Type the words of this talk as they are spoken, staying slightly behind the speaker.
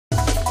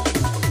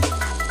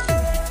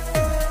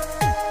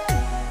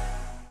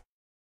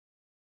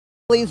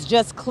Police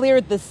just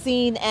cleared the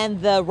scene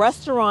and the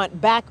restaurant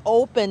back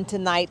open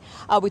tonight.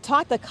 We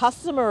talked to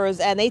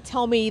customers and they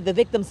tell me the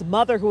victim's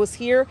mother who was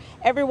here,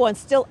 everyone's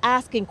still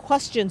asking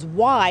questions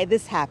why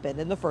this happened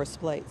in the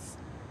first place.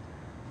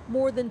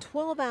 More than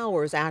 12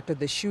 hours after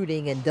the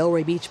shooting, and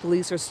Delray Beach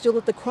police are still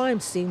at the crime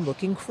scene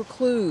looking for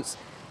clues.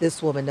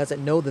 This woman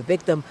doesn't know the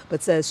victim,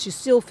 but says she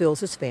still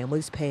feels his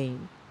family's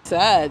pain.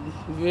 Sad,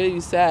 really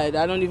sad.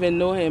 I don't even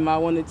know him. I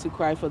wanted to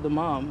cry for the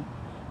mom.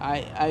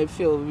 I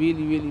feel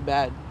really, really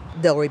bad.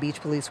 Delray Beach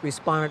police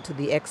responded to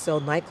the XL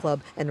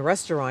nightclub and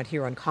restaurant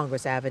here on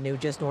Congress Avenue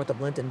just north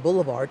of Linton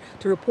Boulevard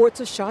to reports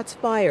of shots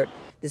fired.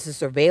 This is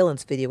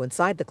surveillance video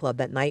inside the club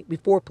that night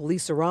before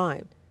police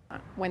arrived.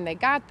 When they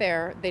got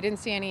there, they didn't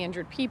see any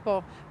injured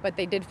people, but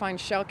they did find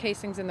shell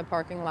casings in the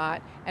parking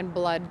lot and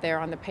blood there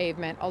on the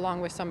pavement,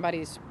 along with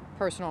somebody's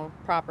personal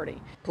property.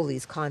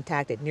 Police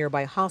contacted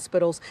nearby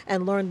hospitals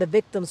and learned the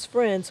victim's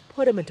friends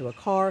put him into a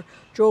car,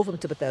 drove him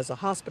to Bethesda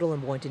Hospital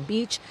in Boynton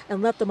Beach,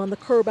 and left him on the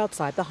curb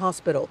outside the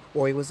hospital,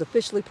 where he was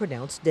officially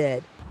pronounced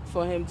dead.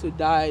 For him to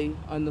die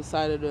on the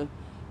side of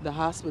the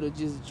hospital,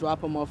 just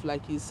drop him off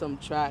like he's some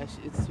trash,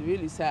 it's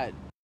really sad.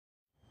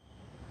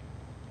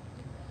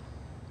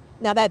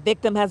 Now, that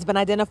victim has been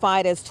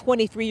identified as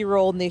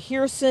 23-year-old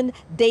Nahirson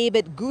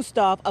David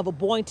Gustav of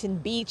Boynton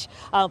Beach.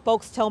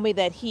 Folks tell me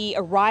that he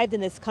arrived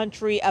in this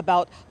country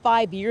about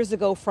 5 years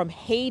ago from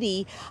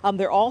Haiti.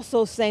 They're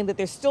also saying that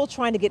they're still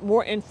trying to get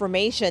more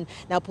information.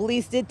 Now,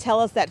 police did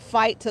tell us that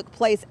fight took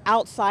place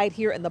outside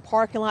here in the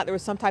parking lot. There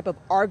was some type of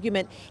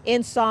argument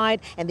inside,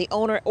 and the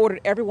owner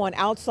ordered everyone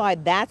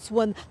outside. That's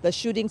when the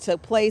shooting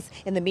took place.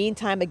 In the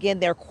meantime,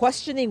 again, they're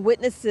questioning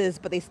witnesses,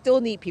 but they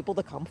still need people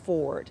to come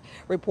forward.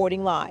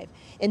 Reporting live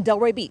in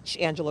Delray Beach,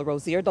 Angela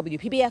Rozier,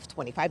 WPBF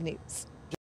 25 News.